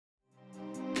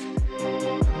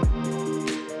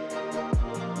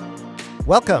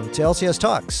Welcome to LCS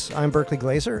Talks. I'm Berkeley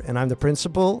Glazer, and I'm the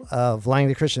principal of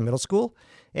Langley Christian Middle School.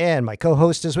 And my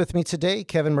co-host is with me today,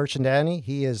 Kevin Merchandani.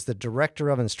 He is the Director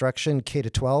of Instruction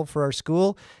K-12 for our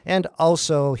school, and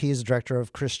also he is the Director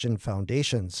of Christian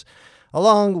Foundations.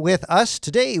 Along with us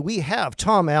today, we have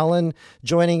Tom Allen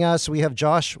joining us. We have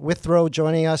Josh Withrow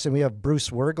joining us, and we have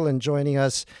Bruce Wergelin joining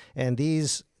us. And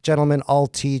these gentlemen all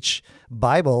teach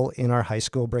Bible in our high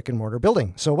school brick and mortar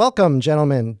building. So welcome,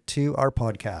 gentlemen, to our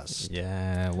podcast.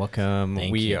 Yeah, welcome.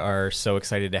 We are so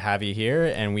excited to have you here,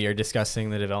 and we are discussing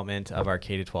the development of our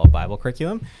K-12 Bible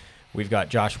curriculum. We've got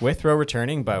Josh Withrow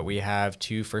returning, but we have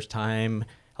two first-time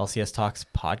LCS Talks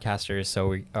podcasters, so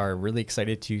we are really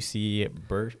excited to see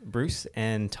Bruce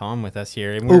and Tom with us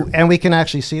here. And we can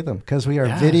actually see them because we are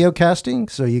video casting,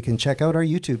 so you can check out our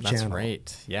YouTube channel. That's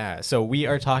right, yeah. So we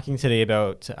are talking today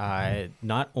about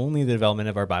not only the development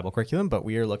of our Bible curriculum, but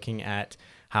we are looking at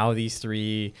how these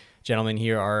three gentlemen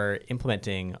here are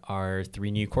implementing our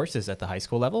three new courses at the high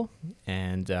school level.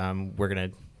 And we're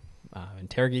going to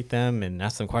interrogate them and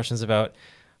ask them questions about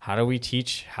how do we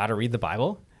teach how to read the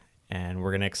Bible. And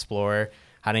we're going to explore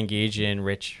how to engage in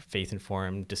rich,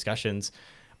 faith-informed discussions.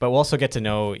 But we'll also get to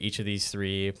know each of these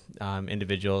three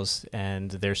individuals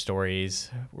and their stories.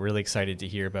 We're really excited to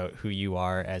hear about who you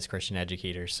are as Christian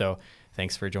educators. So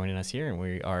thanks for joining us here, and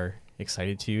we are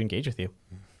excited to engage with you.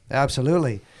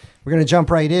 Absolutely. We're going to jump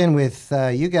right in with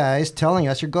you guys telling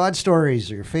us your God stories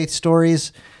or your faith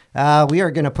stories. We are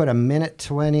going to put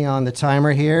 1:20 on the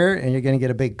timer here, and you're going to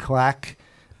get a big quack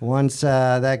once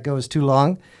that goes too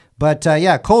long. But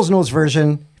Coles Knowles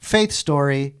version, faith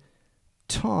story.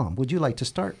 Tom, would you like to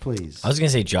start, please? I was going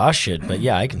to say Josh should, but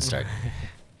yeah, I can start.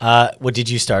 What, did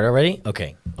you start already?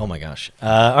 Okay. Oh my gosh.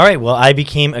 All right. Well, I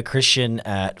became a Christian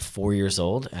at 4 years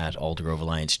old at Aldergrove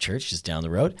Alliance Church, just down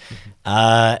the road.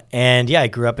 And I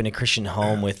grew up in a Christian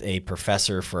home with a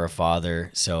professor for a father.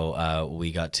 So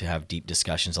we got to have deep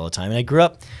discussions all the time. And I grew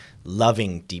up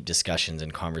loving deep discussions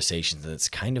and conversations. That's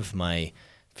kind of my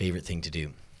favorite thing to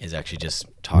do, is actually just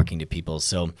talking to people.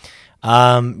 So,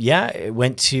 I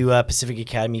went to Pacific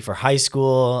Academy for high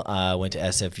school, went to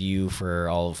SFU for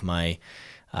all of my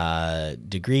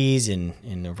degrees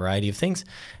in a variety of things.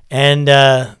 And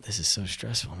this is so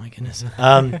stressful, my goodness.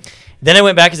 Then I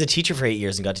went back as a teacher for 8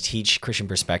 years and got to teach Christian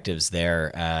perspectives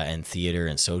there and theater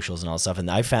and socials and all stuff. And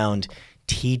I found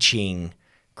teaching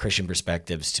Christian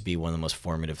perspectives to be one of the most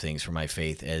formative things for my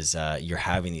faith, as you're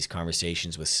having these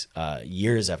conversations with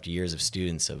years after years of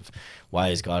students of why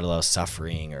does God allow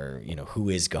suffering, or who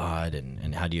is God,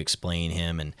 and how do you explain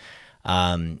him,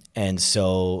 and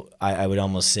so I would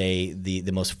almost say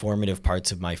the most formative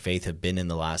parts of my faith have been in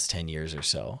the last 10 years or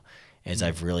so, as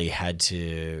I've really had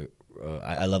to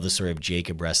I love the story of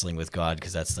Jacob wrestling with God,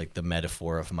 because that's like the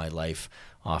metaphor of my life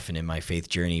often in my faith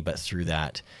journey, but through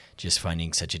that just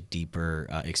finding such a deeper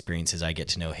experience as I get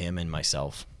to know him and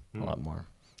myself a lot more.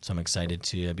 So I'm excited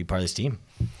to be part of this team.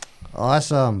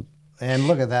 Awesome. And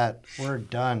look at that. We're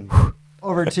done.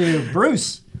 Over to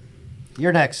Bruce.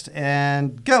 You're next.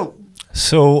 And go.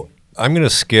 So I'm going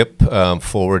to skip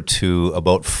forward to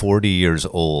about 40 years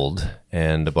old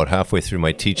and about halfway through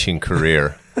my teaching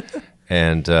career.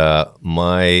 And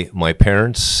my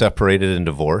parents separated and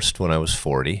divorced when I was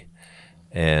 40.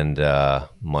 And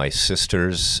my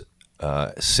sisters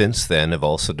since then have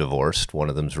also divorced. One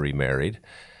of them's remarried.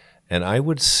 And I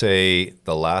would say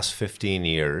the last 15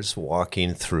 years,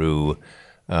 walking through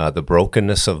the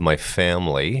brokenness of my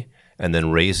family and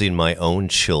then raising my own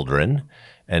children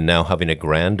and now having a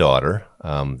granddaughter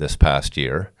this past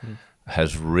year,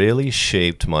 has really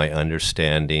shaped my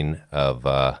understanding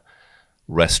of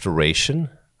restoration,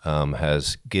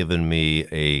 has given me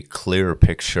a clearer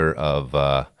picture of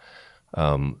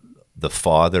the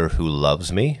Father who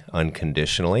loves me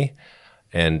unconditionally.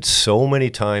 And so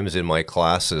many times in my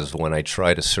classes, when I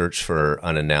try to search for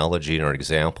an analogy or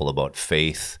example about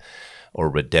faith or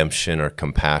redemption or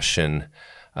compassion,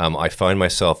 I find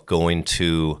myself going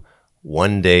to,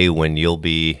 one day when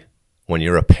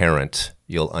you're a parent,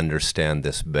 you'll understand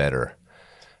this better.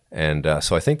 And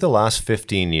so I think the last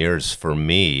 15 years for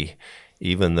me,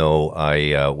 even though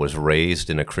I was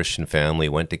raised in a Christian family,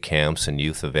 went to camps and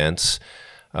youth events,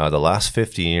 the last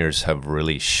 15 years have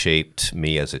really shaped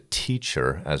me as a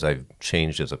teacher as I've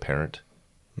changed as a parent.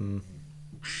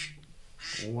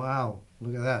 Wow.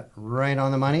 Look at that. Right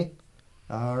on the money.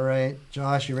 All right.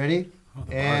 Josh, you ready? Oh,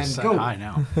 the bar is set high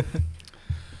now.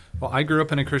 Well, I grew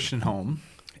up in a Christian home,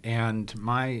 and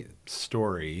my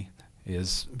story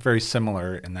is very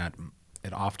similar in that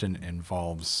it often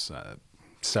involves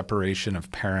separation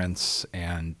of parents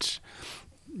and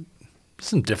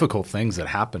some difficult things that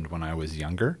happened when I was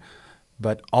younger.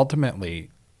 But ultimately,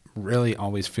 really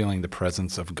always feeling the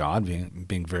presence of God,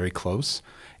 being very close.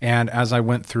 And as I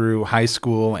went through high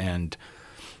school and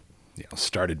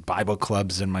started Bible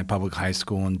clubs in my public high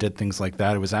school and did things like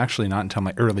that, it was actually not until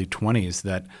my early 20s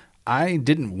that I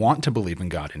didn't want to believe in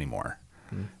God anymore.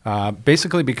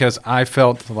 Basically because I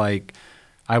felt like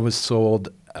I was sold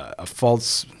a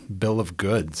false bill of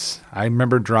goods. I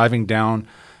remember driving down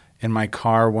in my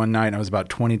car one night. I was about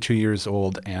 22 years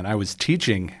old, and I was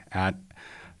teaching at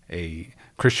a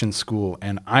Christian school.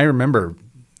 And I remember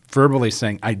verbally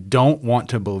saying, I don't want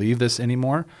to believe this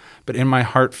anymore, but in my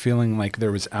heart feeling like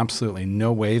there was absolutely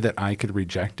no way that I could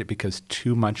reject it because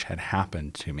too much had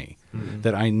happened to me,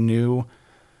 that I knew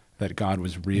that God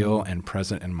was real and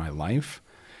present in my life.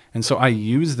 And so I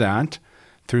use that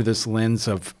through this lens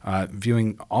of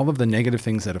viewing all of the negative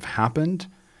things that have happened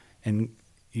and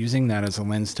using that as a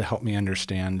lens to help me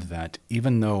understand that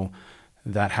even though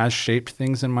that has shaped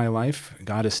things in my life,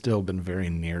 God has still been very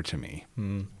near to me.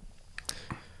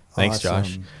 Thanks,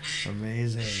 Josh.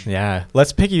 Amazing. Yeah.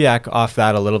 Let's piggyback off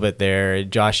that a little bit there.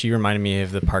 Josh, you reminded me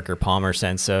of the Parker Palmer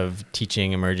sense of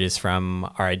teaching emerges from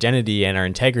our identity and our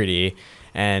integrity,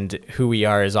 and who we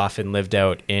are is often lived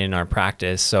out in our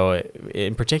practice. So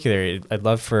in particular, I'd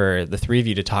love for the three of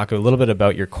you to talk a little bit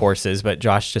about your courses, but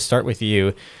Josh, to start with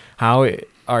you, how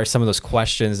are some of those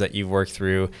questions that you've worked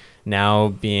through now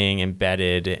being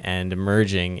embedded and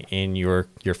emerging in your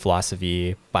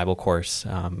philosophy Bible course?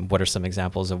 What are some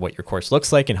examples of what your course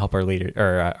looks like, and help our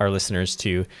our listeners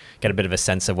to get a bit of a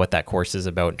sense of what that course is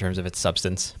about in terms of its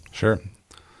substance? Sure.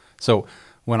 So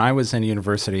when I was in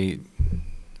university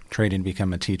training to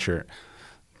become a teacher,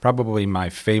 probably my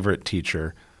favorite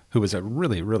teacher, who was a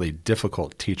really, really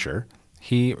difficult teacher,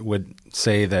 he would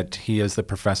say that he is the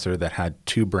professor that had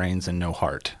two brains and no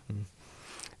heart.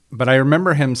 But I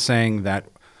remember him saying that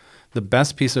the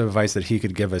best piece of advice that he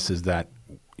could give us is that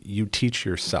you teach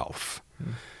yourself.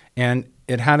 And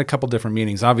it had a couple different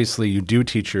meanings. Obviously, you do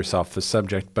teach yourself the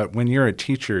subject, but when you're a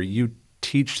teacher, you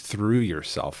teach through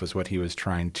yourself is what he was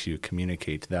trying to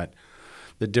communicate, that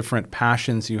the different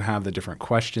passions you have, the different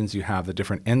questions you have, the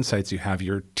different insights you have,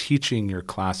 you're teaching your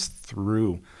class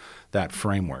through that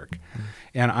framework.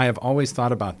 And I have always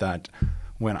thought about that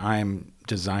when I'm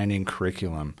designing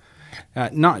curriculum.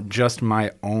 Not just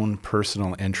my own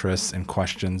personal interests and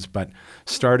questions, but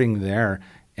starting there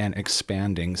and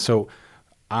expanding. So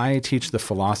I teach the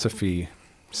philosophy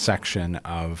section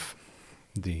of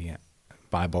the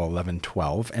Bible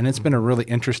 11:12, and it's been a really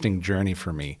interesting journey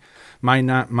for me. My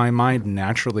mind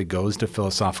naturally goes to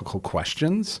philosophical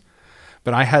questions,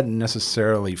 but I hadn't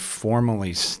necessarily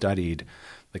formally studied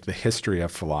like the history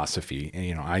of philosophy.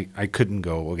 And, I couldn't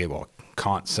go, okay, well,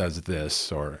 Kant says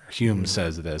this or Hume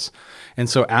says this. And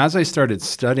so as I started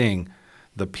studying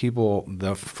the people,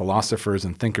 the philosophers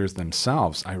and thinkers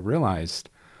themselves, I realized,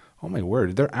 oh my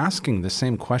word, they're asking the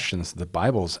same questions the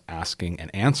Bible's asking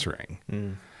and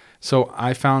answering. So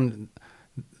I found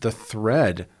the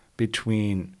thread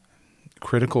between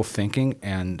critical thinking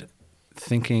and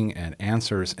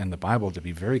answers in the Bible to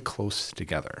be very close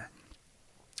together.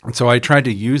 And so I tried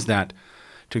to use that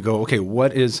to go, okay,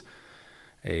 what is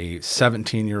a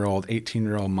 17-year-old,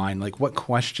 18-year-old mind? Like, what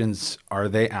questions are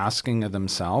they asking of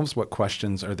themselves? What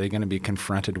questions are they going to be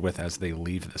confronted with as they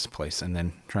leave this place? And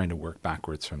then trying to work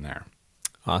backwards from there.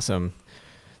 Awesome.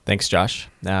 Thanks, Josh.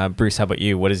 Bruce, how about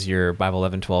you? What does your Bible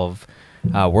 11:12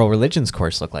 world religions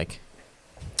course look like?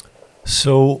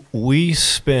 So we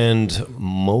spend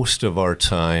most of our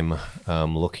time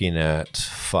looking at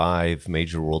 5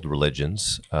 major world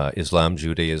religions: Islam,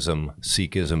 Judaism,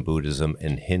 Sikhism, Buddhism,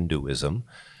 and Hinduism.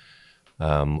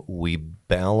 We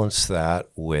balance that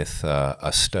with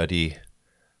a study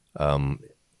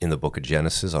in the book of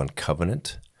Genesis on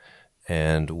covenant,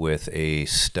 and with a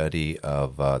study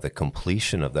of the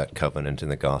completion of that covenant in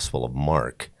the Gospel of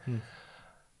Mark.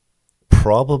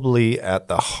 Probably at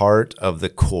the heart of the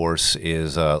course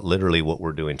is literally what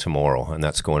we're doing tomorrow, and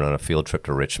that's going on a field trip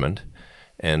to Richmond.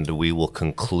 And we will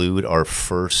conclude our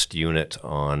first unit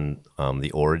on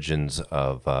the origins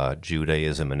of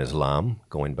Judaism and Islam,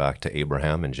 going back to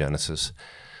Abraham in Genesis,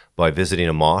 by visiting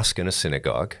a mosque and a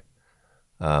synagogue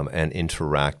and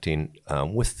interacting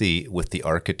with the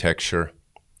architecture.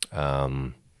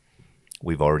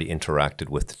 We've already interacted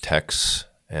with the texts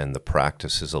and the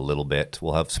practices a little bit.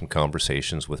 We'll have some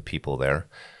conversations with people there.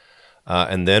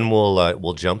 And then we'll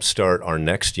jumpstart our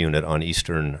next unit on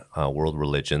Eastern world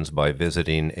religions by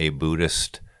visiting a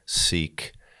Buddhist,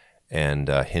 Sikh, and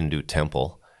Hindu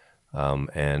temple.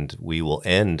 And we will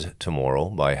end tomorrow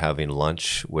by having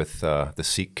lunch with the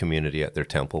Sikh community at their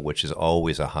temple, which is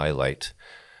always a highlight.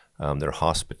 Their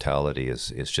hospitality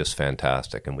is just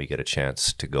fantastic, and we get a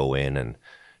chance to go in and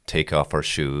take off our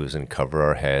shoes and cover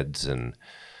our heads and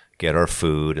get our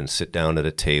food and sit down at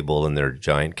a table in their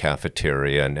giant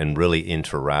cafeteria and really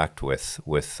interact with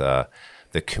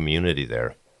the community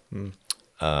there.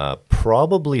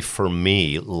 Probably for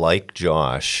me, like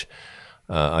Josh,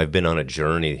 I've been on a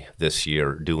journey this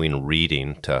year doing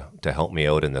reading to help me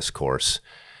out in this course.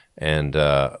 And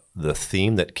the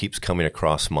theme that keeps coming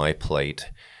across my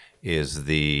plate is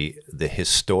the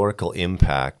historical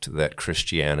impact that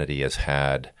Christianity has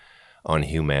had on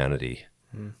humanity,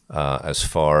 as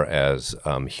far as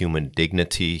human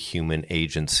dignity, human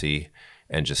agency,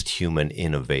 and just human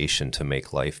innovation to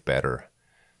make life better.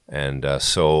 And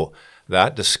so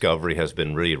that discovery has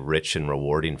been really rich and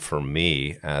rewarding for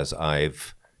me as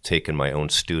I've taken my own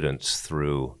students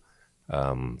through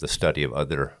the study of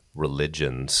other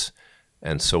religions.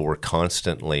 And so we're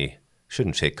constantly,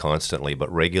 shouldn't say constantly,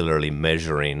 but regularly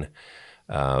measuring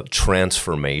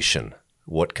transformation.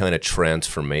 What kind of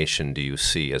transformation do you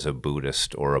see as a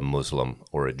Buddhist or a Muslim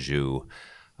or a Jew?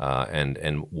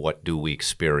 And what do we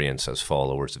experience as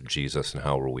followers of Jesus, and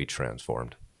how were we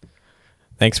transformed?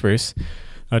 Thanks, Bruce.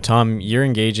 Tom, you're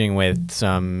engaging with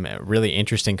some really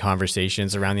interesting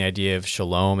conversations around the idea of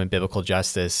shalom and biblical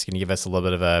justice. Can you give us a little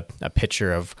bit of a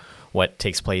picture of what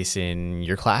takes place in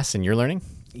your class and your learning?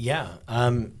 Yeah.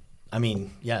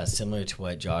 Similar to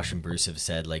what Josh and Bruce have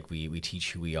said, like we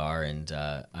teach who we are. And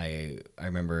I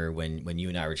remember when you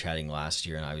and I were chatting last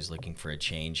year and I was looking for a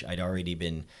change, I'd already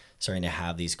been starting to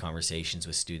have these conversations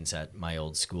with students at my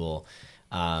old school.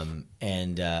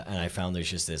 And I found there's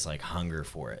just this like hunger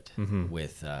for it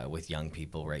with young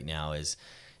people right now. Is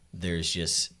there's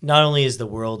just, not only is the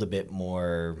world a bit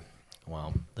more,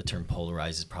 well, the term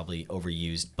polarized is probably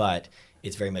overused, but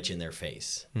it's very much in their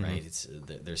face, right? It's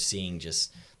they're seeing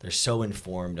just, they're so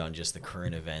informed on just the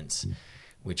current events,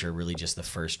 which are really just the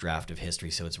first draft of history.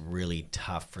 So it's really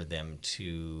tough for them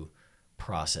to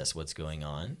process what's going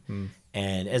on.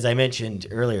 And as I mentioned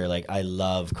earlier, like I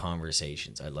love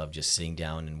conversations. I love just sitting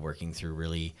down and working through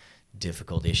really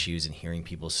difficult issues and hearing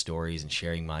people's stories and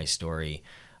sharing my story.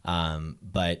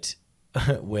 But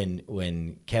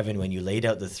when Kevin, when you laid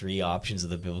out the three options of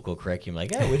the biblical curriculum,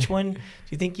 like, yeah, which one do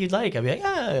you think you'd like? I'd be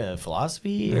like,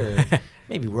 philosophy or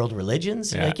maybe world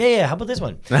religions. Yeah. Like, yeah, how about this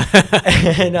one?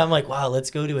 And I'm like, wow,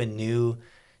 let's go to a new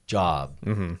job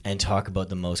and talk about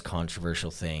the most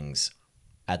controversial things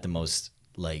at the most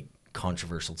like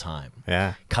controversial time.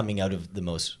 Yeah, coming out of the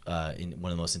most in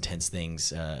one of the most intense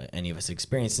things any of us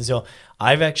experienced. And so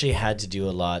I've actually had to do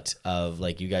a lot of,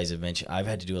 like you guys have mentioned, I've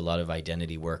had to do a lot of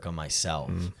identity work on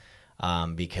myself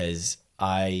because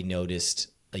I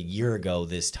noticed a year ago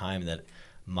this time that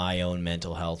my own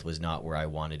mental health was not where I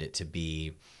wanted it to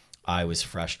be. I was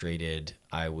frustrated.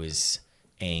 I was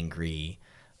angry.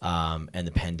 And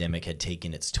the pandemic had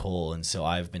taken its toll. And so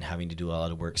I've been having to do a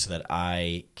lot of work so that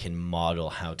I can model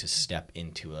how to step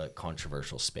into a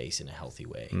controversial space in a healthy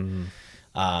way.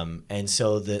 And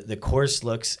so the course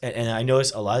looks, and I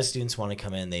notice a lot of students want to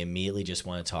come in, they immediately just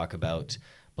want to talk about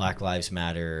Black Lives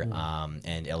Matter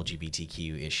and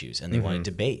LGBTQ issues. And they want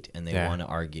to debate and they want to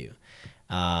argue.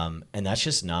 And that's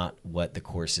just not what the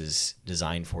course is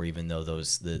designed for, even though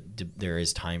there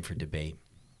is time for debate.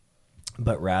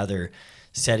 But rather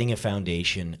setting a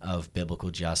foundation of biblical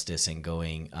justice and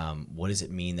going, what does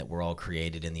it mean that we're all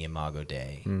created in the Imago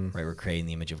Dei, right? We're created in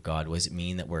the image of God. What does it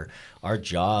mean that our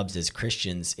jobs as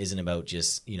Christians isn't about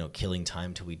just, killing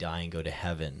time till we die and go to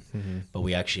heaven, but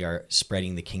we actually are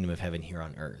spreading the kingdom of heaven here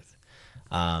on earth.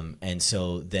 And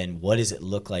so then what does it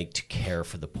look like to care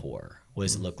for the poor? What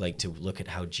does it look like to look at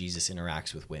how Jesus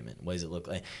interacts with women? What does it look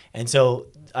like? And so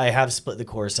I have split the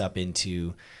course up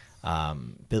into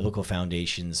biblical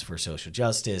foundations for social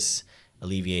justice,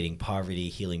 alleviating poverty,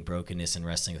 healing brokenness, and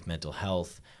wrestling with mental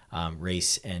health,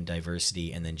 race and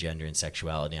diversity, and then gender and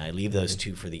sexuality. And I leave those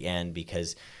two for the end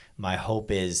because my hope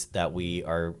is that we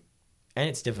are, and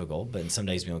it's difficult, but some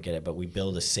days we don't get it, but we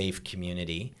build a safe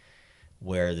community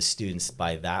where the students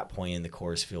by that point in the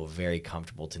course feel very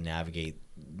comfortable to navigate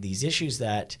these issues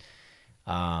that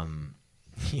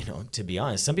to be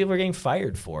honest, some people are getting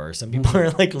fired for, some people are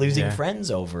like losing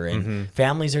friends over, and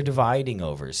families are dividing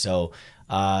over. So,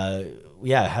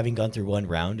 having gone through one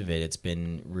round of it, it's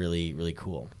been really, really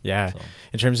cool. Yeah. So.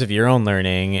 In terms of your own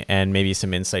learning and maybe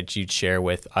some insights you'd share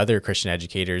with other Christian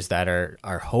educators that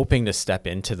are hoping to step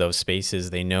into those spaces,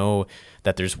 they know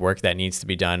that there's work that needs to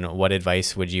be done. What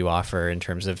advice would you offer in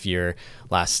terms of your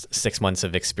last 6 months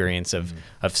of experience of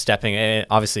stepping in,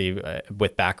 obviously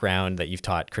with background that you've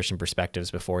taught Christian perspectives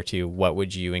before too? What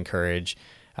would you encourage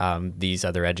these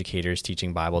other educators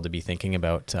teaching Bible to be thinking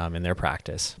about in their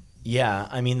practice? Yeah,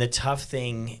 I mean, the tough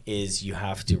thing is you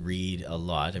have to read a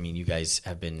lot. I mean, you guys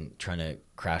have been trying to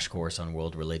crash course on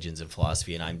world religions and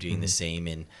philosophy, and I'm doing the same.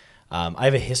 And I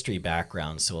have a history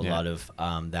background, so a lot of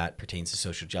that pertains to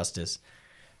social justice.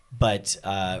 But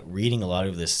reading a lot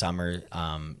over this summer,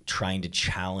 trying to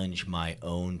challenge my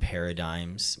own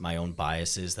paradigms, my own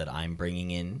biases that I'm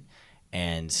bringing in,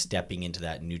 and stepping into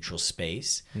that neutral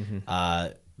space.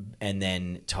 And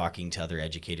then talking to other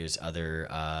educators,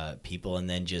 other people, and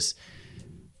then just,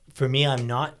 for me, I'm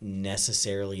not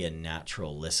necessarily a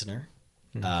natural listener.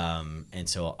 And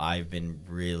so I've been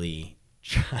really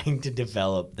trying to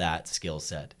develop that skill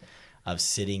set of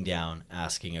sitting down,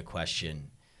 asking a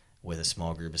question with a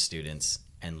small group of students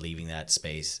and leaving that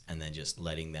space and then just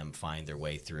letting them find their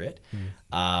way through it.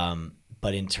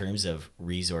 But in terms of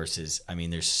resources, I mean,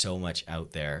 there's so much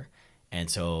out there. And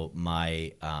so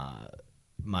my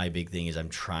big thing is I'm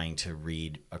trying to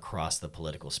read across the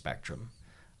political spectrum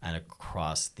and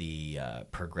across the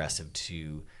progressive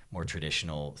to more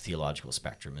traditional theological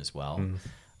spectrum as well,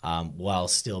 while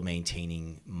still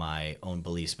maintaining my own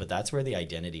beliefs. But that's where the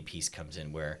identity piece comes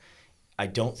in, where I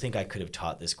don't think I could have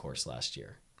taught this course last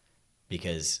year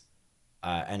because,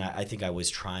 and I think I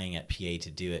was trying at PA to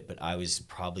do it, but I was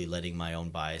probably letting my own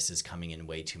biases coming in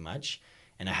way too much.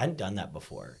 And I hadn't done that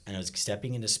before. And I was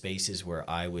stepping into spaces where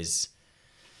I was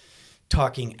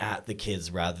talking at the kids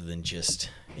rather than just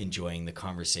enjoying the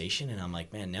conversation. And I'm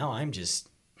like, man, now I'm just,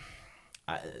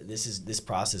 this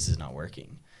process is not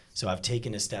working. So I've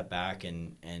taken a step back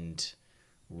and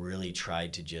really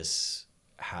tried to just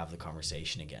have the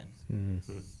conversation again.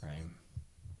 Right.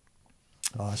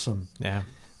 Awesome. Yeah.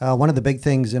 One of the big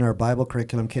things in our Bible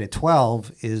curriculum,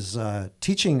 K-12, is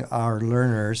teaching our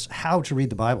learners how to read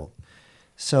the Bible.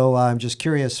 So I'm just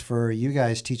curious for you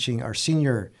guys teaching our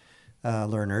senior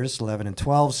learners, 11 and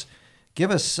 12s,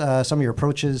 give us some of your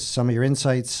approaches, some of your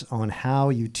insights on how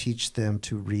you teach them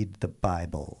to read the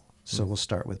Bible. So we'll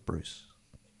start with Bruce.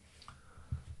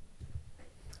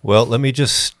 Well, let me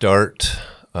just start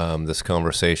this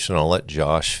conversation. I'll let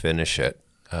Josh finish it.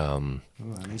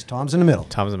 At least Tom's in the middle.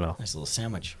 Tom's in the middle. Nice little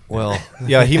sandwich. Well,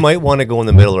 yeah, he might want to go in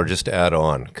the middle or just add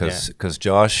on because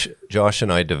Josh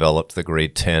and I developed the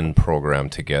grade 10 program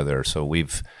together. So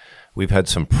we've had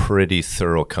some pretty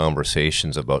thorough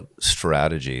conversations about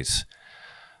strategies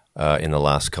in the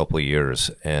last couple of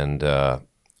years. And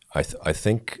I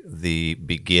think the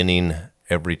beginning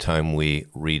every time we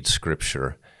read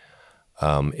Scripture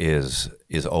is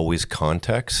always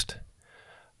context,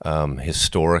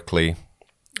 historically,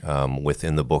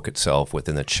 within the book itself,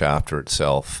 within the chapter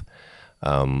itself,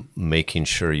 making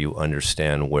sure you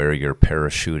understand where you're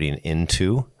parachuting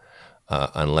into,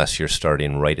 unless you're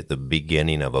starting right at the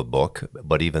beginning of a book,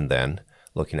 but even then,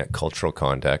 looking at cultural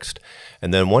context.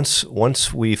 And then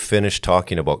once we finish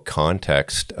talking about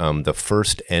context, the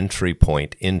first entry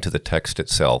point into the text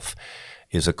itself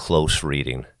is a close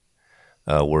reading,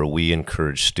 where we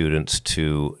encourage students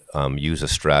to use a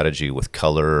strategy with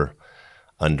color,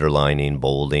 underlining,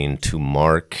 bolding, to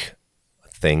mark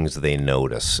things they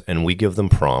notice. And we give them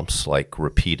prompts like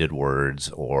repeated words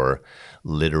or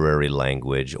literary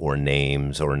language or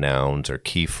names or nouns or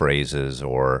key phrases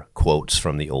or quotes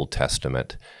from the Old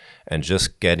Testament, and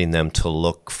just getting them to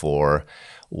look for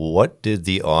what did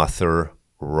the author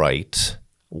write,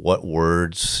 what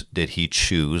words did he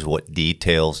choose, what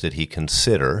details did he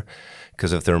consider,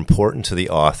 because if they're important to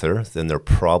the author, then they're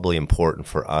probably important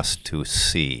for us to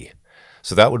see.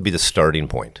 So that would be the starting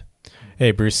point. Hey,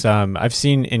 Bruce, I've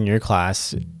seen in your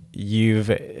class, you've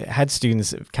had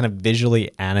students kind of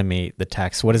visually animate the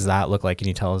text. What does that look like? Can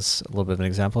you tell us a little bit of an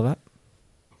example of that?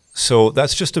 So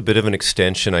that's just a bit of an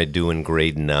extension I do in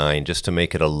grade 9, just to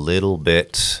make it a little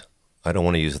bit, I don't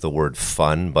want to use the word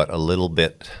fun, but a little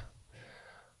bit,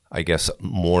 I guess,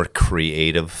 more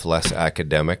creative, less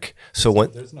academic. So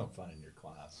when There's no fun in your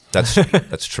class.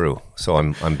 that's true. So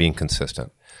I'm being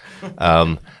consistent.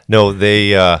 No,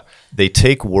 they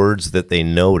take words that they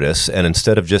notice, and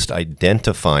instead of just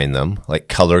identifying them, like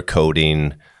color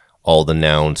coding all the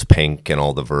nouns pink and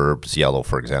all the verbs yellow,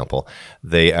 for example,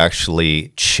 they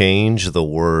actually change the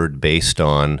word based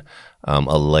on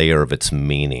a layer of its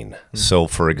meaning. So,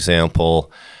 for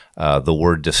example, the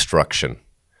word destruction,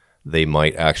 they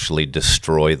might actually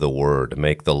destroy the word,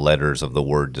 make the letters of the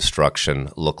word destruction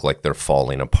look like they're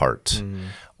falling apart.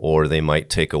 Or they might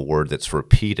take a word that's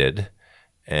repeated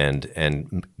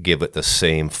and give it the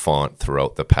same font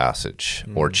throughout the passage,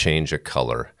 or change a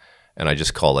color. And I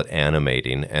just call it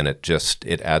animating, and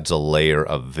it adds a layer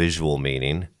of visual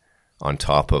meaning on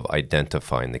top of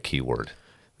identifying the keyword.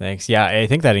 Thanks. Yeah, I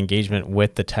think that engagement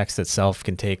with the text itself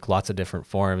can take lots of different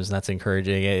forms, and that's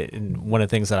encouraging. And one of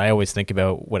the things that I always think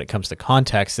about when it comes to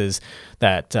context is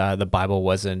that the Bible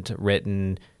wasn't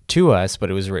written to us, but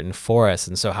it was written for us.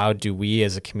 And so how do we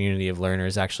as a community of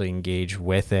learners actually engage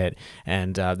with it?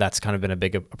 And that's kind of been a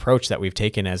big approach that we've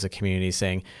taken as a community,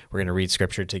 saying we're going to read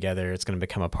scripture together. It's going to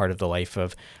become a part of the life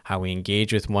of how we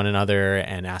engage with one another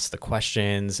and ask the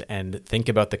questions and think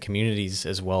about the communities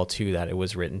as well, too, that it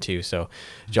was written to. So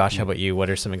Josh, how about you? What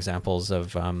are some examples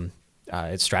of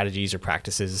strategies or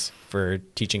practices for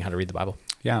teaching how to read the Bible?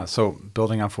 Yeah, so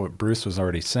building off what Bruce was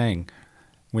already saying,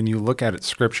 when you look at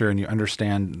scripture and you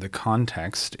understand the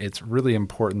context, it's really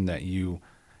important that you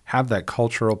have that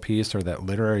cultural piece or that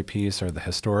literary piece or the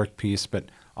historic piece, but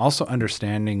also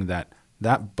understanding that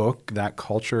that book, that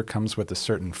culture comes with a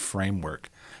certain framework.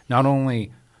 Not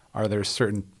only are there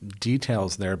certain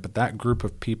details there, but that group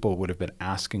of people would have been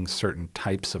asking certain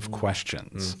types of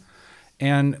questions.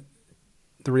 And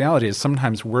the reality is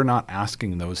sometimes we're not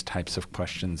asking those types of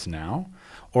questions now,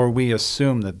 or we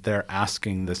assume that they're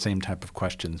asking the same type of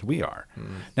questions we are.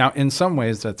 Now, in some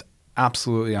ways, that's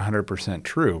absolutely 100%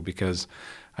 true, because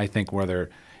I think whether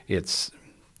it's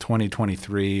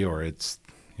 2023 or it's,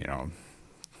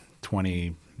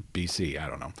 20 BC, I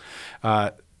don't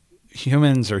know.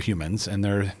 Humans are humans, and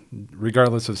they're,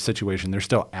 regardless of situation, they're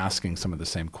still asking some of the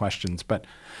same questions. But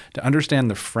to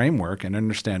understand the framework and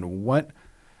understand why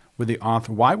would the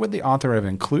author have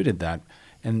included that,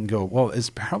 and go, well, it's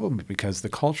probably because the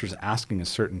culture is asking a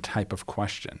certain type of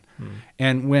question.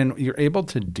 And when you're able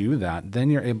to do that, then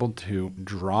you're able to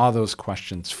draw those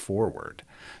questions forward.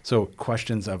 So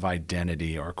questions of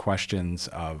identity or questions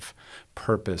of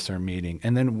purpose or meaning.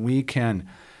 And then we can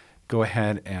go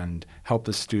ahead and help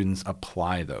the students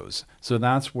apply those. So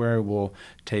that's where we'll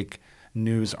take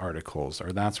news articles,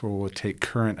 or that's where we'll take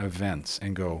current events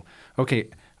and go, okay,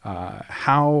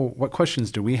 what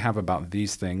questions do we have about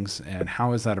these things, and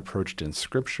how is that approached in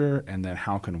Scripture, and then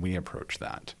how can we approach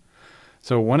that?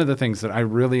 So one of the things that I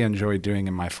really enjoy doing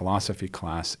in my philosophy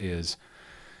class is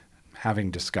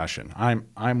having discussion.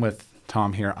 I'm with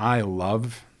Tom here. I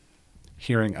love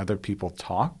hearing other people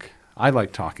talk. I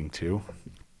like talking too,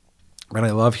 but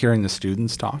I love hearing the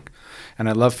students talk, and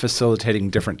I love facilitating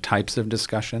different types of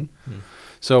discussion.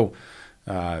 So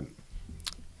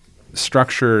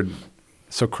structured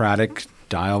Socratic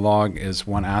dialogue is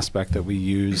one aspect that we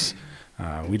use.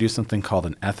 We do something called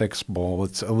an ethics bowl.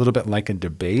 It's a little bit like a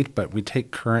debate, but we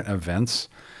take current events,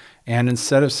 and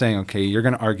instead of saying, okay, you're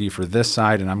going to argue for this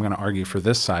side and I'm going to argue for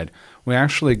this side, we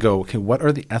actually go, okay, what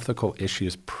are the ethical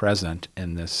issues present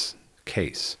in this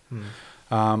case?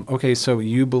 Okay, so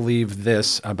you believe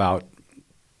this about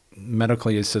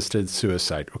medically assisted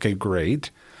suicide. Okay, great.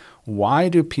 Why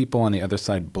do people on the other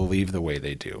side believe the way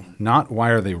they do? Not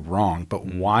why are they wrong, but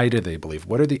why do they believe?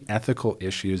 What are the ethical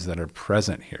issues that are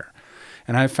present here?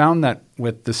 And I found that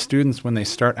with the students, when they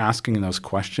start asking those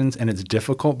questions, and it's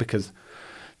difficult because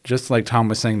just like Tom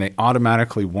was saying, they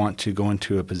automatically want to go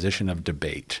into a position of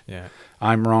debate. Yeah.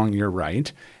 I'm wrong, you're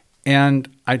right. And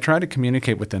I try to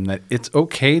communicate with them that it's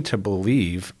okay to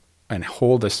believe and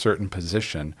hold a certain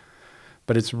position,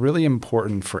 but it's really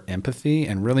important for empathy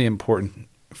and really important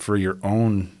for your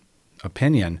own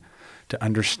opinion to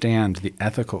understand the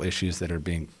ethical issues that are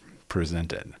being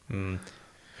presented.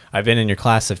 I've been in your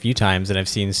class a few times, and I've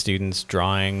seen students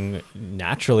drawing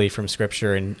naturally from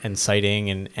Scripture and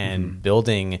citing and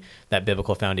building that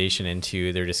biblical foundation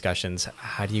into their discussions.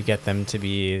 How do you get them to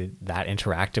be that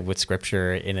interactive with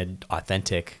Scripture in an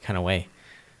authentic kind of way?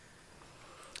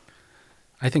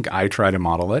 I think I try to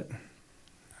model it.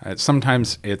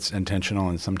 Sometimes it's intentional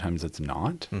and sometimes it's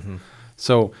not.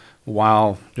 So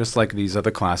while, just like these other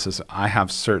classes, I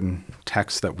have certain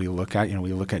texts that we look at.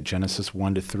 We look at Genesis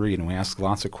 1-3, and we ask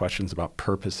lots of questions about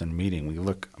purpose and meaning.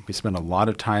 We spend a lot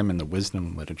of time in the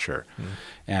wisdom literature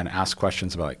and ask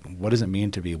questions about, like, what does it mean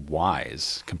to be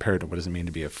wise compared to what does it mean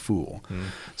to be a fool?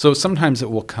 So sometimes it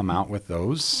will come out with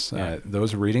those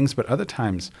readings, but other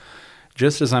times,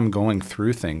 just as I'm going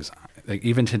through things, like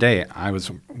even today,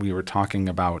 we were talking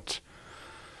about.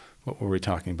 What were we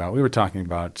talking about? We were talking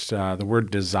about the word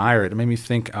desire. It made me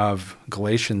think of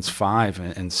Galatians 5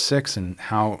 and 6 and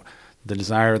how the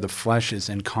desire of the flesh is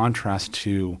in contrast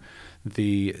to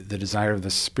the desire of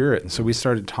the Spirit. And so we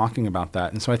started talking about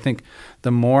that. And so I think the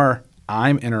more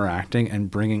I'm interacting and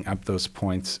bringing up those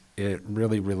points, it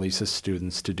really releases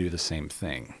students to do the same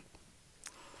thing.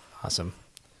 Awesome.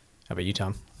 How about you,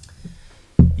 Tom?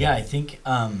 Yeah, I think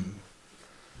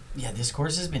this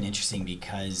course has been interesting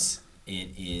because it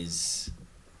is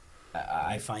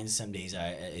I find some days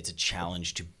it's a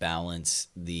challenge to balance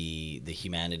the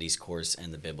humanities course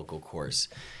and the biblical course.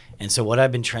 And so what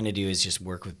I've been trying to do is just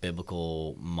work with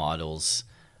biblical models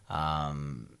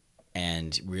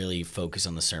and really focus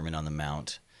on the Sermon on the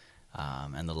Mount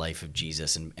and the life of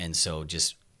Jesus. And so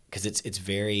just because it's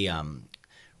very,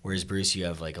 whereas Bruce, you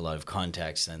have like a lot of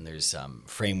context and there's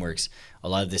frameworks, a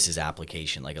lot of this is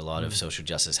application. Like a lot of social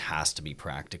justice has to be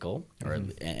practical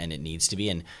and it needs to be.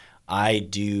 And I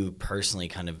do personally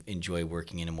kind of enjoy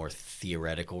working in a more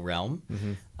theoretical realm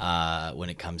when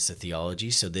it comes to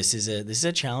theology. So this is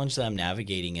a challenge that I'm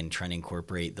navigating and trying to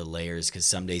incorporate the layers, because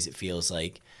some days it feels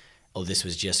like, oh, this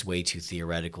was just way too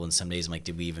theoretical, and some days I'm like,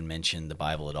 did we even mention the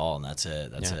Bible at all? And that's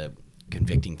a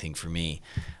convicting thing for me.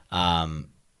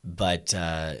 But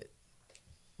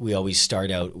we always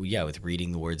start out with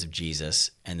reading the words of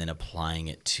Jesus and then applying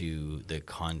it to the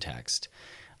context.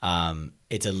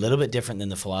 It's a little bit different than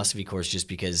the philosophy course, just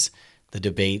because the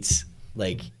debates,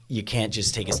 like, you can't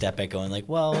just take a step back going like,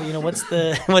 well, what's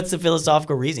the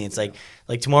philosophical reasoning? It's like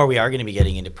tomorrow we are going to be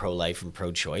getting into pro-life and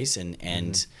pro-choice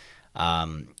and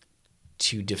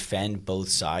to defend both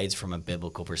sides from a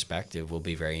biblical perspective will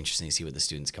be very interesting to see what the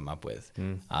students come up with.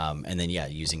 And then,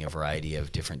 using a variety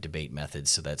of different debate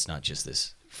methods, so that's not just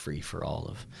this free for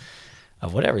all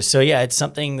of whatever. So it's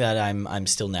something that I'm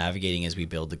still navigating as we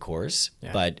build the course.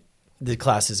 But the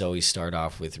classes always start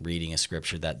off with reading a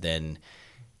scripture that then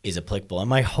is applicable. And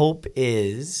my hope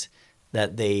is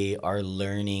that they are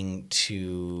learning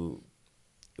to,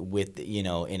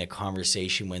 in a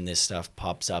conversation when this stuff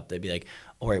pops up, they'd be like,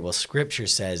 all right, well, scripture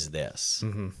says this,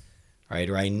 right?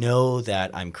 Or I know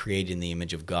that I'm created in the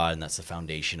image of God, and that's the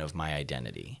foundation of my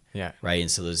identity. Right? And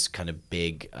so those kind of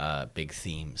big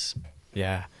themes.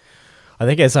 Yeah. I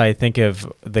think as I think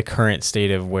of the current state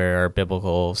of where our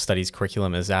biblical studies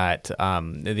curriculum is at,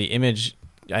 the image,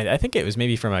 I think it was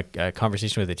maybe from a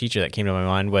conversation with a teacher that came to my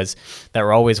mind, was that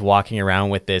we're always walking around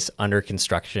with this under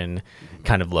construction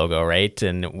kind of logo, right?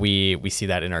 And we see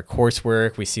that in our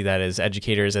coursework. We see that as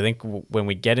educators. I think when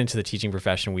we get into the teaching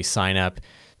profession, we sign up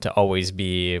to always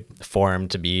be formed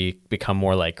to become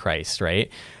more like Christ, right?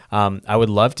 I would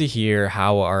love to hear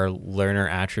how our learner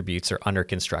attributes are under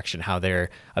construction, how they're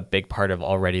a big part of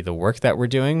already the work that we're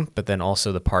doing, but then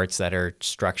also the parts that are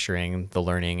structuring the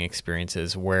learning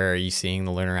experiences. Where are you seeing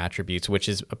the learner attributes, which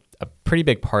is a pretty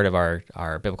big part of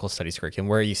our biblical studies curriculum?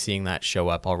 Where are you seeing that show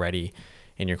up already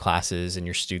in your classes and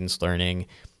your students learning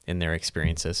in their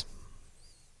experiences?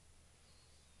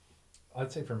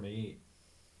 I'd say for me,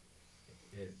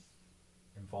 it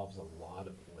involves a lot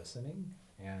of listening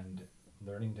and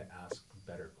learning to ask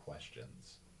better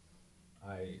questions.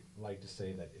 I like to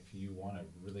say that if you want a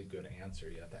really good answer,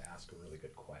 you have to ask a really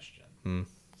good question.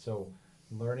 So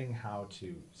learning how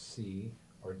to see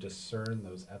or discern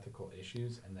those ethical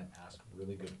issues and then ask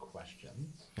really good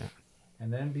questions,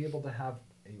 and then be able to have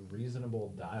a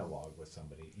reasonable dialogue with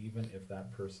somebody, even if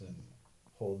that person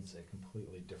holds a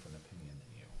completely different opinion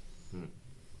than you.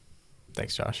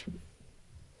 Thanks, Josh.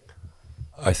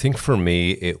 I think for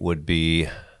me, it would be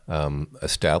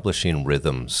establishing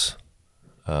rhythms.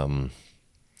 One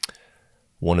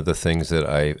of the things that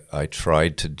I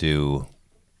tried to do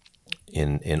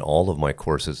in all of my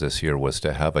courses this year was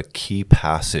to have a key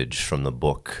passage from the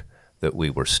book that we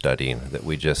were studying, that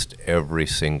we just, every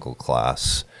single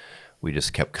class, we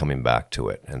just kept coming back to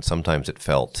it. And sometimes it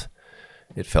felt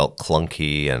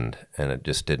clunky and it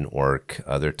just didn't work.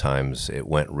 Other times it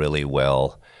went really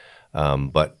well.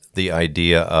 But the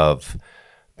idea of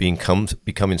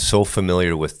becoming so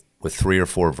familiar with 3 or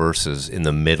 4 verses in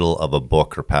the middle of a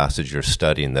book or passage you're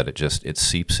studying that it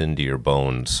seeps into your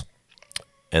bones.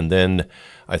 And then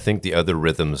I think the other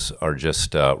rhythms are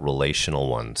just relational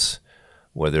ones,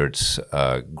 whether it's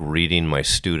greeting my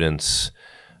students,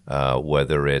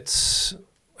 whether it's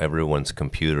everyone's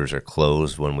computers are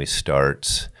closed when we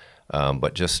start,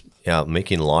 but just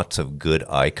making lots of good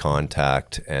eye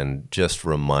contact and just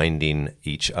reminding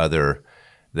each other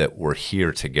that we're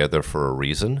here together for a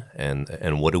reason,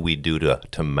 and what do we do to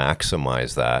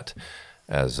maximize that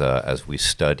as we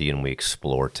study and we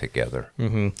explore together.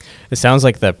 It sounds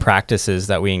like the practices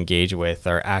that we engage with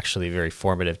are actually very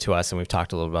formative to us, and we've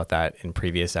talked a little about that in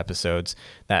previous episodes,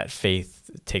 that faith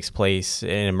takes place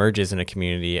and emerges in a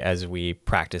community as we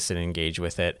practice and engage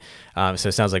with it. So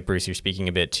it sounds like, Bruce, you're speaking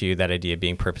a bit to that idea of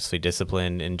being purposely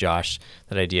disciplined, and Josh,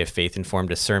 that idea of faith-informed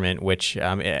discernment, which,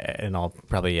 and I'll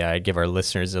probably give our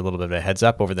listeners a little bit of a heads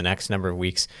up, over the next number of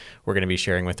weeks, we're going to be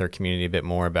sharing with our community a bit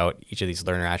more about each of these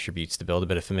learner attributes to build a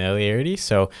bit of familiarity.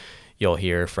 So you'll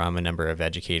hear from a number of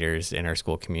educators in our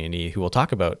school community who will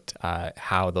talk about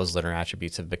how those learner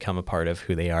attributes have become a part of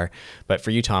who they are. But for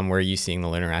you, Tom, where are you seeing the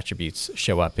learner attributes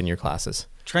show up in your classes?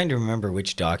 Trying to remember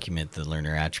which document the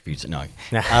learner attributes. No,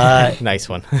 Nice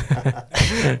one.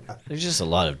 there's just a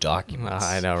lot of documents.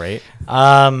 I know, right?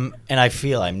 And I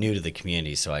feel I'm new to the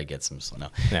community, so I get some. No,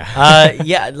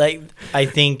 Yeah. like I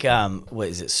think what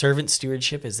is it? Servant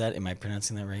stewardship? Is that? Am I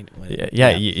pronouncing that right? Yeah.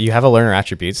 You have a learner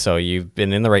attribute, so you've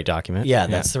been in the right document. Yeah,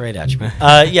 that's the right attribute.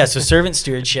 So servant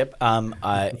stewardship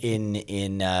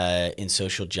in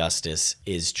social justice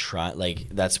is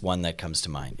that's one that comes to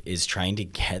mind, is trying to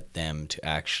get them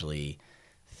to actually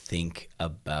think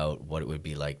about what it would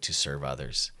be like to serve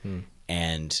others.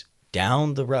 And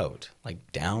down the road,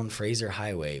 like down Fraser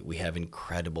Highway, we have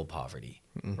incredible poverty,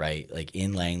 right? Like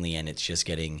in Langley, and it's just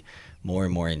getting more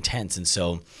and more intense. And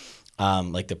so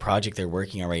like the project they're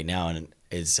working on right now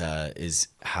is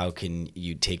how can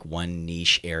you take one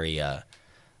niche area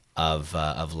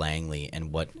of Langley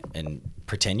and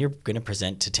pretend you're going to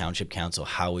present to Township Council,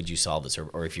 how would you solve this?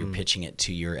 Or if you're pitching it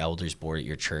to your elders board at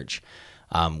your church,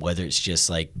 whether it's just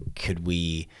like, could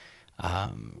we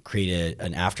create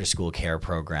an after-school care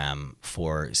program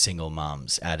for single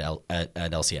moms at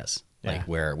LCS? Like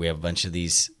where we have a bunch of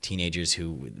these teenagers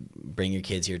who bring your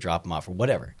kids here, drop them off, or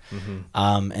whatever.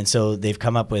 And so they've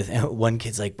come up with, one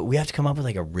kid's like, but we have to come up with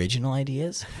like original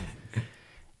ideas.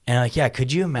 And like, yeah,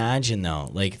 could you imagine though,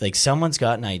 like someone's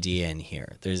got an idea in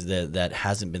here. There's that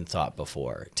hasn't been thought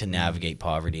before to navigate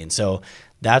poverty. And so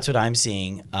that's what I'm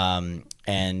seeing. That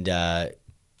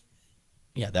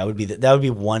would be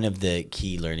one of the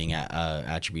key learning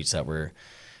attributes that we're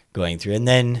going through. And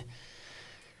then,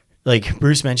 like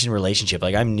Bruce mentioned, relationship.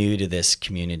 Like I'm new to this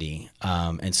community,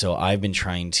 and so I've been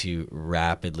trying to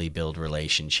rapidly build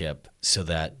relationship so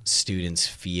that students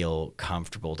feel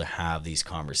comfortable to have these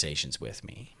conversations with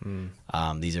me.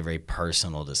 These are very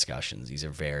personal discussions. These are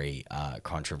very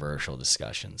controversial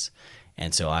discussions,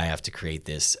 and so I have to create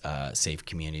this safe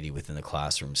community within the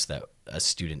classroom so that a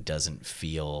student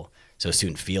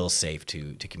feels safe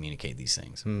to communicate these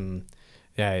things.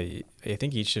 Yeah, I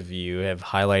think each of you have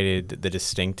highlighted the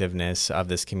distinctiveness of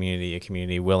this community, a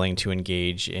community willing to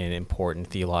engage in important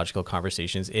theological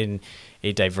conversations in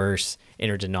a diverse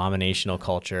interdenominational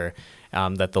culture,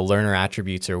 that the learner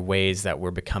attributes are ways that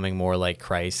we're becoming more like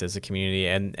Christ as a community.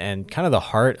 And kind of the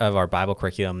heart of our Bible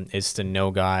curriculum is to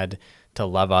know God, to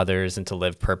love others, and to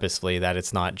live purposefully, that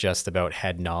it's not just about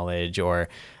head knowledge, or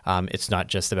it's not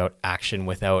just about action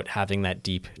without having that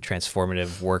deep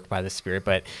transformative work by the Spirit,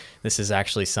 but this is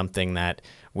actually something that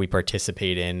we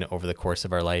participate in over the course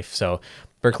of our life. So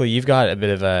Berkeley, you've got a bit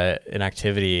of an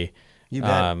activity. You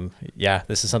bet.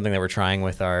 This is something that we're trying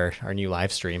with our new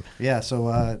live stream. Yeah,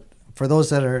 so for those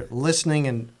that are listening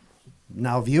and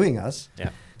now viewing us,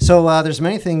 there's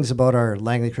many things about our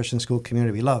Langley Christian School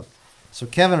community we love. So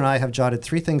Kevin and I have jotted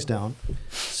 3 things down.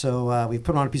 So we've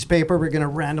put them on a piece of paper. We're going to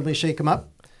randomly shake them up,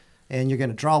 and you're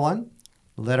going to draw one,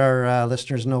 let our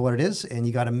listeners know what it is, and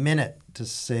you got a minute to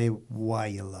say why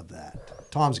you love that.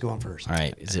 Tom's going first. All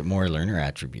right. Is it more learner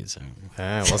attributes?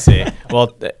 We'll see.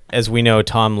 Well, as we know,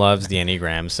 Tom loves the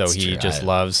Enneagram, so he true. just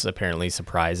loves, apparently,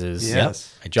 surprises.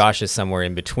 Yes. Yep. Josh is somewhere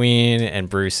in between, and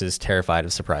Bruce is terrified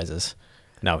of surprises.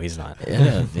 No, he's not.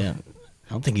 Yeah.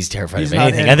 I don't think he's terrified He's of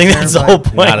not anything. I think that's the whole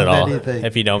point. Not at all. Anything.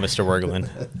 If you know Mr. Wergelin.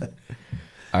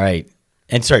 All right.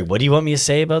 And sorry, what do you want me to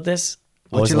say about this?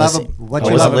 What you love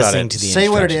about listening it. to the Say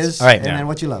what it instructions. is, All right. and then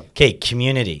what you love. Okay,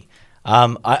 community.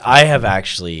 I have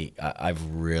actually, I've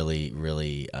really,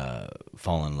 really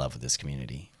fallen in love with this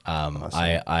community. Awesome.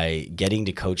 I getting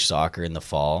to coach soccer in the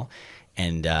fall,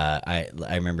 and I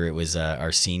remember it was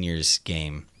our seniors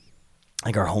game.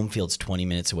 Like our home field's 20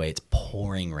 minutes away. It's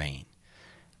pouring rain.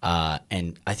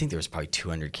 And I think there was probably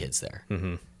 200 kids there.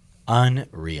 Mm-hmm.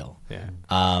 Unreal. Yeah.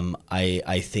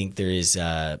 I think there's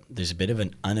a bit of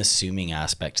an unassuming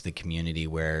aspect to the community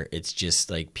where it's just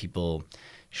like people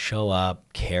show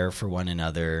up, care for one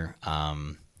another.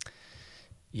 I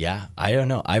don't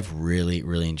know. I've really,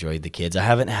 really enjoyed the kids. I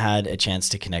haven't had a chance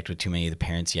to connect with too many of the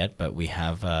parents yet, but we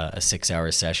have a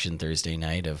 6-hour session Thursday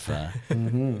night of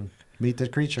Meet the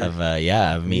creature. of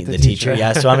meet the teacher.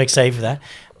 Yeah, so I'm excited for that.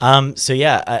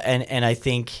 And I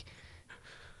think,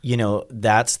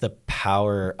 that's the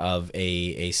power of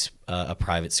a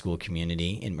private school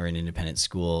community or an independent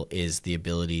school, is the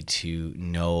ability to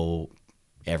know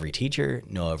every teacher,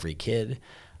 know every kid.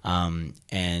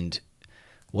 And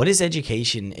what is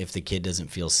education if the kid doesn't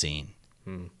feel seen?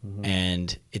 Mm-hmm.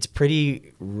 And it's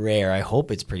pretty rare. I hope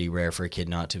it's pretty rare for a kid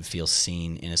not to feel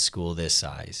seen in a school this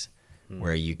size,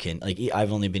 where you can, like,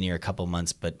 I've only been here a couple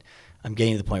months, but I'm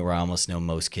getting to the point where I almost know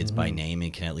most kids by name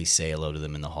and can at least say hello to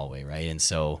them in the hallway, right? And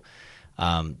so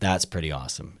that's pretty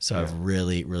awesome. So I've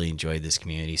really, really enjoyed this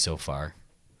community so far.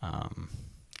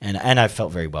 And I've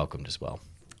felt very welcomed as well.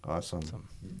 Awesome.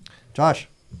 Josh.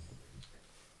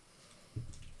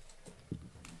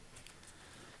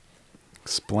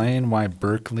 Explain why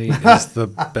Berkeley is the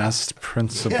best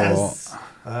principal.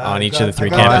 On each of the three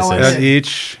I got that one. campuses.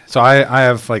 Each. So I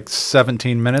have like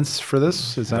 17 minutes for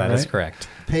this. Is that That right? is correct.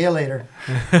 Pay you later.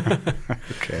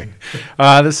 Okay.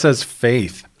 This says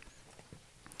faith.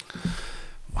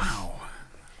 Wow.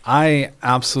 I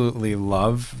absolutely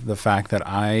love the fact that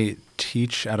I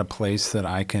teach at a place that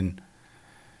I can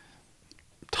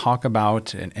talk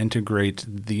about and integrate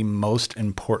the most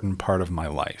important part of my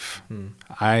life.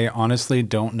 I honestly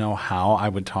don't know how I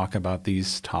would talk about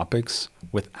these topics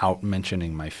without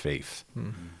mentioning my faith.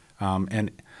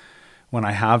 And when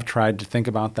I have tried to think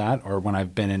about that, or when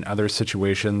I've been in other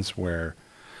situations where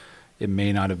it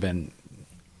may not have been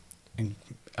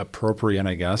appropriate,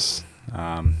 I guess,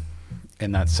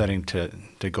 in that setting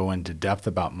to go into depth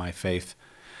about my faith,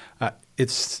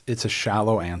 it's a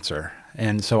shallow answer.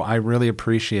 And so I really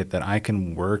appreciate that I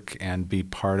can work and be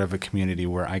part of a community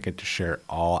where I get to share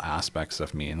all aspects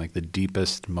of me and like the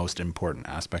deepest, most important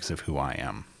aspects of who I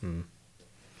am.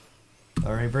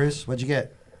 All right, Bruce, what'd you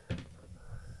get?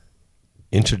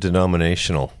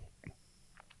 Interdenominational.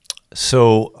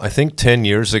 So I think 10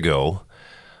 years ago,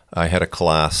 I had a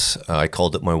class, I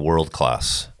called it my world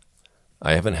class.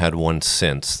 I haven't had one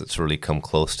since that's really come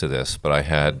close to this, but I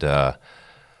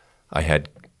had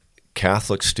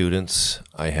Catholic students,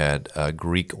 I had a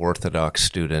Greek Orthodox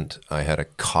student, I had a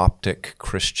Coptic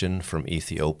Christian from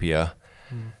Ethiopia,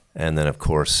 and then of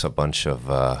course a bunch of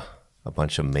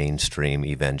mainstream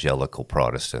evangelical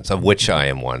Protestants, of which I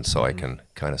am one, so I can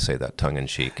kind of say that tongue in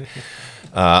cheek.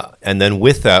 And then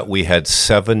with that, we had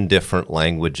 7 different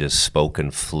languages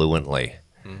spoken fluently,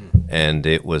 and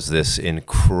it was this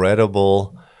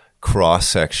incredible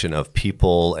cross-section of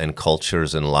people and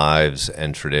cultures and lives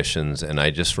and traditions. And I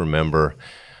just remember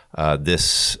I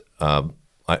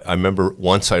remember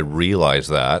once I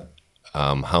realized that,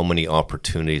 how many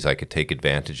opportunities I could take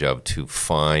advantage of to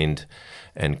find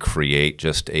and create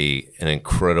just an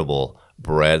incredible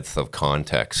breadth of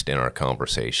context in our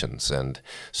conversations. And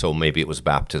so maybe it was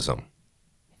baptism.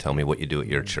 Tell me what you do at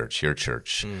your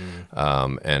church.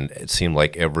 And it seemed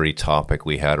like every topic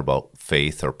we had about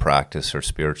faith or practice or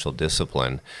spiritual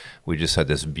discipline, we just had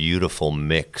this beautiful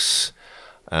mix.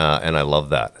 And I love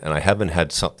that. And I haven't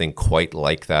had something quite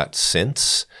like that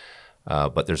since,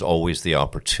 but there's always the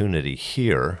opportunity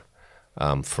here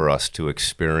for us to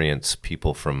experience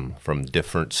people from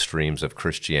different streams of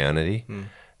Christianity.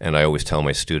 And I always tell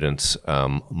my students,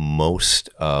 most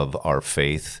of our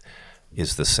faith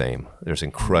is the same. There's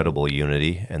incredible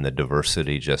unity, and the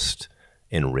diversity just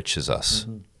enriches us.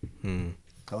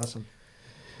 Awesome.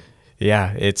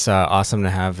 Yeah, it's awesome to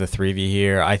have the three of you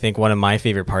here. I think one of my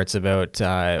favorite parts about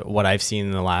what I've seen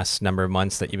in the last number of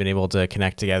months that you've been able to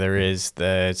connect together is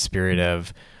the spirit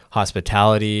of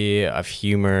hospitality, of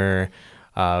humor,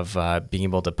 of being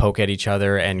able to poke at each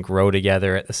other and grow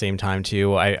together at the same time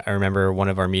too. I remember one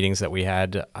of our meetings that we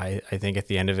had, I think at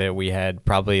the end of it, we had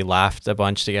probably laughed a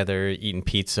bunch together, eaten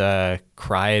pizza,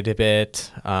 cried a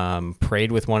bit,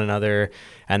 prayed with one another.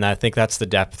 And I think that's the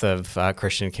depth of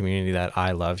Christian community that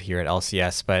I love here at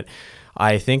LCS. But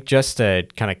I think just to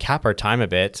kind of cap our time a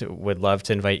bit, would love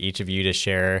to invite each of you to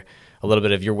share a little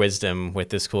bit of your wisdom with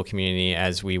this cool community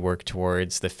as we work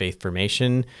towards the faith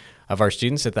formation of our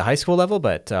students at the high school level,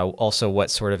 but also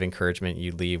what sort of encouragement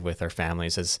you leave with our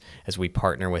families as we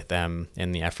partner with them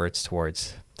in the efforts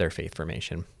towards their faith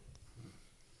formation.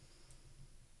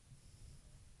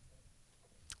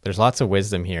 There's lots of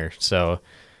wisdom here, so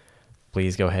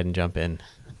please go ahead and jump in.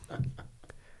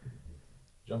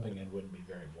 Jumping in wouldn't be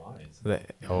very wise.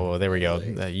 There we go.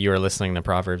 You are listening to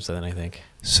Proverbs then, I think.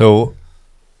 So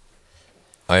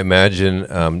I imagine,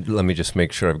 let me just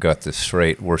make sure I've got this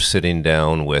straight. We're sitting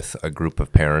down with a group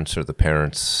of parents or the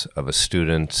parents of a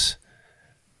student,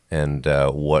 and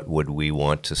what would we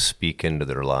want to speak into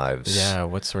their lives? Yeah,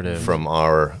 what sort of... From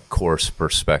our course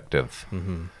perspective.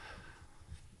 Mm-hmm.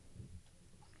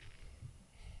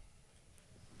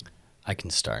 I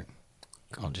can start.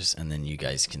 And then you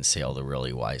guys can say all the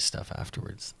really wise stuff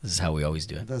afterwards. This is how we always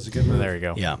do it. That's a good move. There we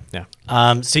go. Yeah.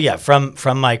 Yeah.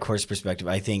 From my course perspective,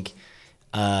 I think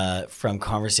from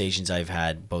conversations I've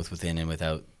had both within and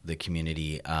without the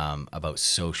community about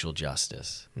social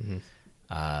justice,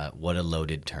 what a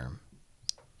loaded term.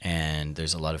 And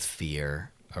there's a lot of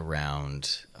fear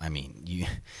around, you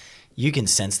you can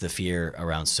sense the fear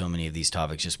around so many of these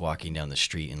topics just walking down the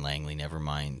street in Langley, never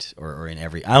mind, or in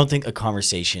every, I don't think a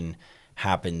conversation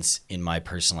happens in my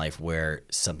personal life where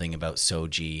something about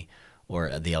SOGI or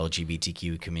the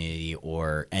LGBTQ community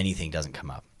or anything doesn't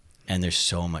come up. And there's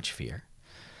so much fear.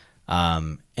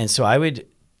 And so I would,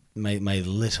 my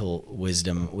little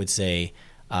wisdom would say,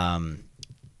 when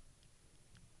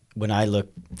I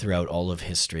look throughout all of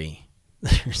history,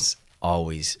 there's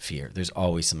always fear. There's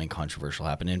always something controversial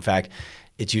happening. In fact,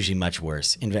 it's usually much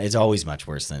worse. In fact, it's always much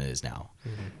worse than it is now.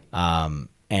 Mm-hmm.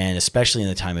 And especially in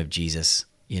the time of Jesus,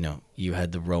 you know, you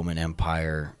had the Roman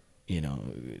Empire, you know,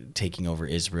 taking over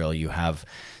Israel. You have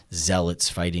zealots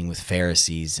fighting with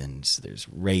Pharisees, and there's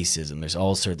racism. There's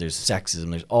sexism.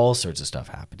 There's all sorts of stuff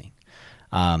happening.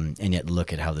 And yet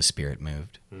look at how the Spirit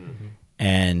moved. Mm-hmm.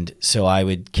 And so I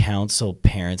would counsel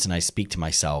parents, and I speak to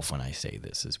myself when I say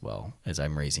this as well, as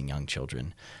I'm raising young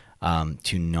children,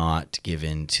 to not give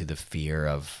in to the fear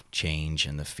of change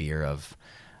and the fear of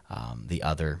the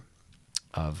other,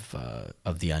 of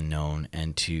the unknown,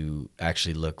 and to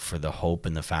actually look for the hope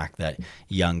in the fact that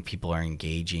young people are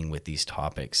engaging with these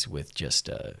topics with just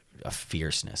a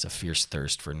fierceness, a fierce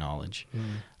thirst for knowledge,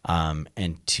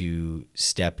 and to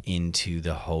step into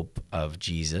the hope of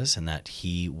Jesus and that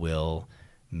he will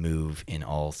move in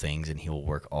all things and he will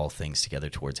work all things together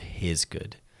towards his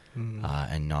good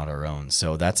and not our own.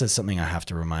 So that's something I have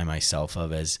to remind myself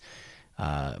of as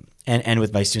and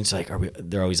with my students, like,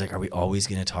 they're always like, are we always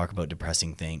going to talk about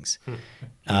depressing things?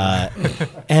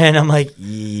 And I'm like,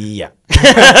 yeah,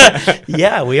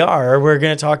 yeah, we are. We're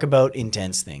going to talk about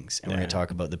intense things, and we're going to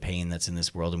talk about the pain that's in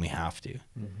this world, and we have to.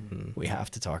 We have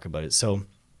to talk about it. So,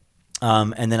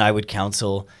 and then I would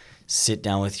counsel, sit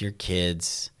down with your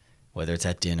kids, whether it's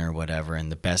at dinner or whatever. And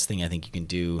the best thing I think you can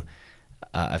do,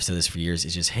 I've said this for years,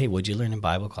 is just, hey, what'd you learn in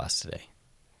Bible class today?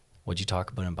 What'd you talk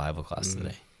about in Bible class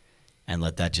today? And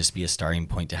let that just be a starting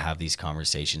point to have these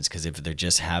conversations. Because if they're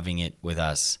just having it with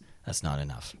us, that's not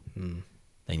enough.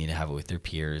 They need to have it with their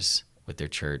peers, with their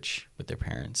church, with their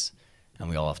parents. And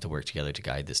we all have to work together to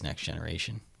guide this next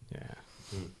generation. Yeah.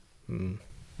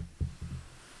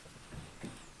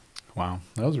 Wow.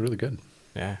 That was really good.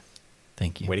 Yeah.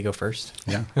 Thank you. Way to go first.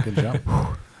 Yeah. Good job.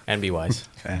 And be wise.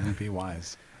 And be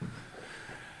wise.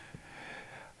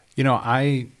 You know,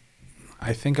 I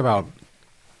think about,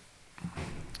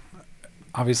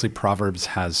 obviously Proverbs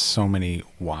has so many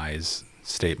wise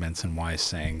statements and wise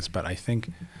sayings, but I think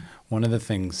one of the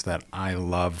things that I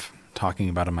love talking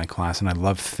about in my class and I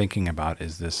love thinking about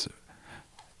is this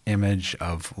image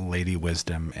of Lady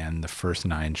Wisdom and the first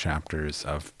 9 chapters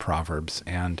of Proverbs.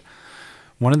 And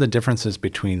one of the differences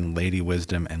between Lady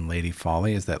Wisdom and Lady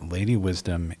Folly is that Lady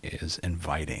Wisdom is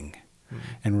inviting.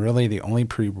 And really the only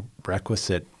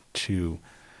prerequisite to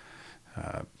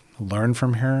learn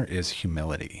from her is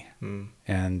humility.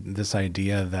 And this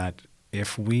idea that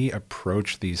if we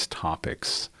approach these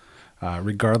topics,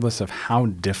 regardless of how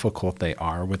difficult they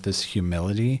are, with this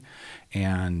humility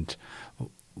and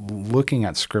looking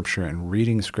at Scripture and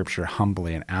reading Scripture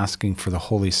humbly and asking for the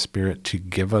Holy Spirit to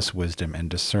give us wisdom and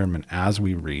discernment as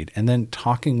we read, and then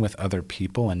talking with other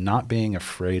people and not being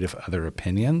afraid of other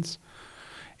opinions,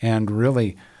 and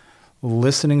really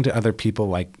listening to other people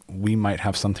like we might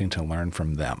have something to learn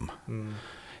from them.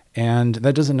 And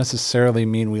that doesn't necessarily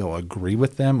mean we'll agree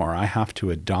with them or I have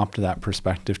to adopt that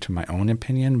perspective to my own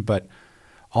opinion, but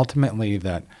ultimately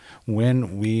that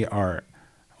when we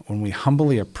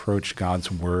humbly approach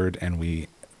God's word and we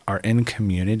are in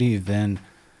community, then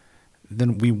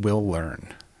we will learn,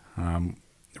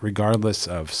 regardless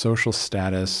of social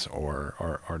status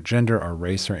or gender or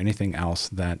race or anything else,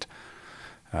 that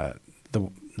the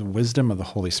wisdom of the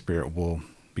Holy Spirit will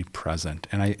be present.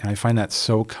 And I find that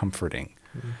so comforting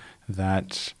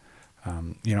that,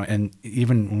 you know, and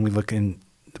even when we look in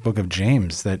the book of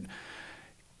James, that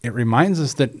it reminds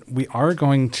us that we are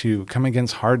going to come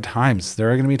against hard times.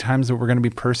 There are going to be times that we're going to be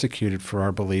persecuted for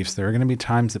our beliefs. There are going to be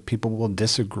times that people will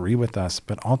disagree with us.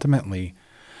 But ultimately,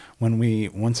 when we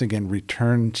once again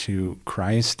return to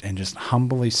Christ and just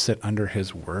humbly sit under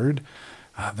his word,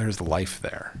 there's life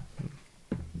there.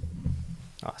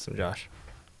 Awesome, Josh.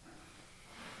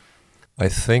 I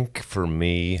think for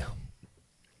me,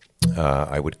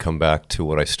 I would come back to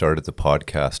what I started the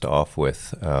podcast off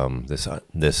with,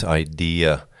 this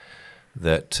idea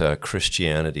that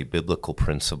Christianity, biblical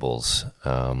principles,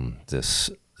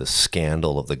 the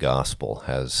scandal of the gospel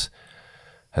has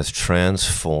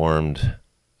transformed,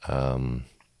 at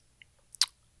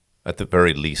the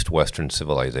very least, Western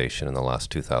civilization in the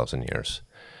last 2,000 years,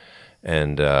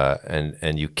 and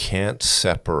you can't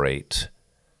separate,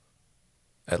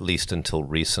 at least until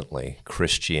recently,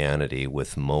 Christianity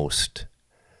with most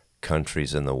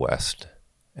countries in the West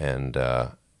and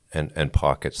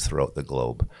pockets throughout the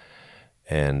globe.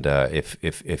 And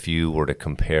if you were to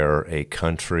compare a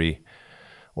country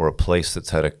or a place that's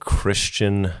had a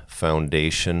Christian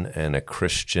foundation and a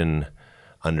Christian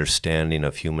understanding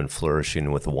of human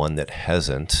flourishing with one that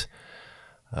hasn't,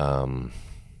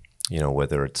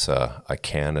 whether it's a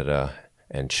Canada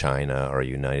and China or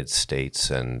United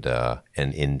States and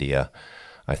India,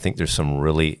 I think there's some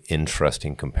really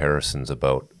interesting comparisons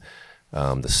about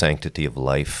the sanctity of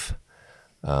life,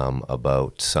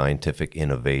 about scientific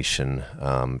innovation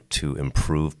to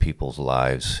improve people's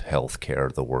lives,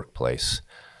 healthcare, the workplace.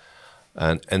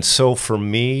 And so for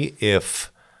me,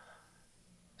 if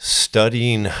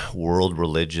studying world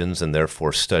religions and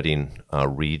therefore studying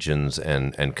regions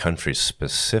and countries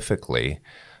specifically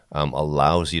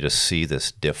allows you to see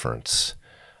this difference,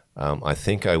 I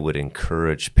think I would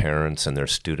encourage parents and their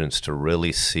students to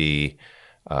really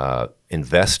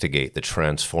investigate the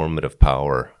transformative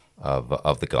power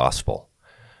of the gospel,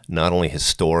 not only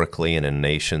historically and in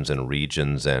nations and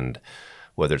regions, and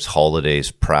whether it's holidays,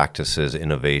 practices,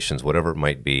 innovations, whatever it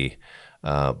might be,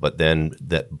 but then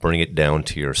that bring it down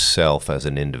to yourself as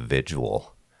an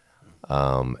individual.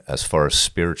 As far as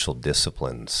spiritual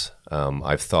disciplines,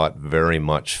 I've thought very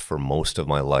much for most of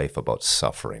my life about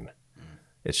suffering.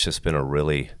 It's just been a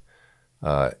really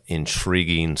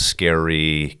intriguing,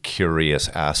 scary, curious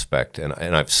aspect,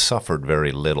 and I've suffered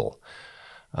very little.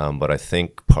 But I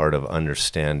think part of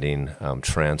understanding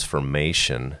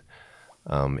transformation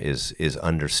is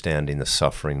understanding the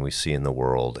suffering we see in the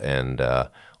world, and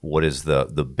what is the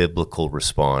biblical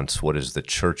response, what is the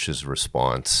church's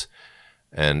response,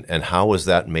 and how has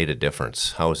that made a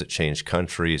difference? How has it changed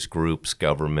countries, groups,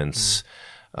 governments,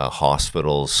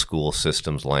 hospitals, school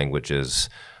systems, languages,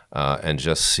 and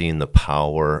just seeing the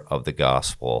power of the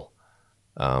gospel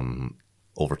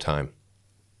over time.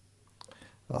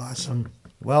 Awesome.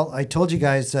 Well, I told you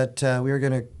guys that we were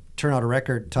going to turn out a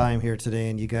record time here today,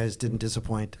 and you guys didn't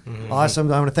disappoint. Mm-hmm.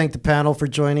 Awesome. I want to thank the panel for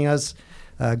joining us.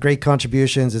 Great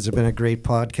contributions. It's been a great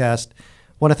podcast.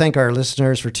 Want to thank our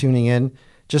listeners for tuning in.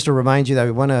 Just to remind you that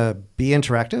we want to be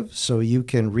interactive, so you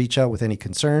can reach out with any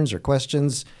concerns or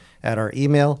questions at our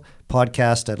email,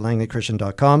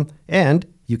 podcast@langleychristian.com, and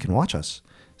you can watch us.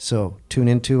 So tune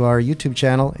into our YouTube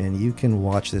channel, and you can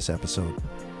watch this episode.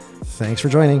 Thanks for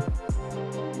joining.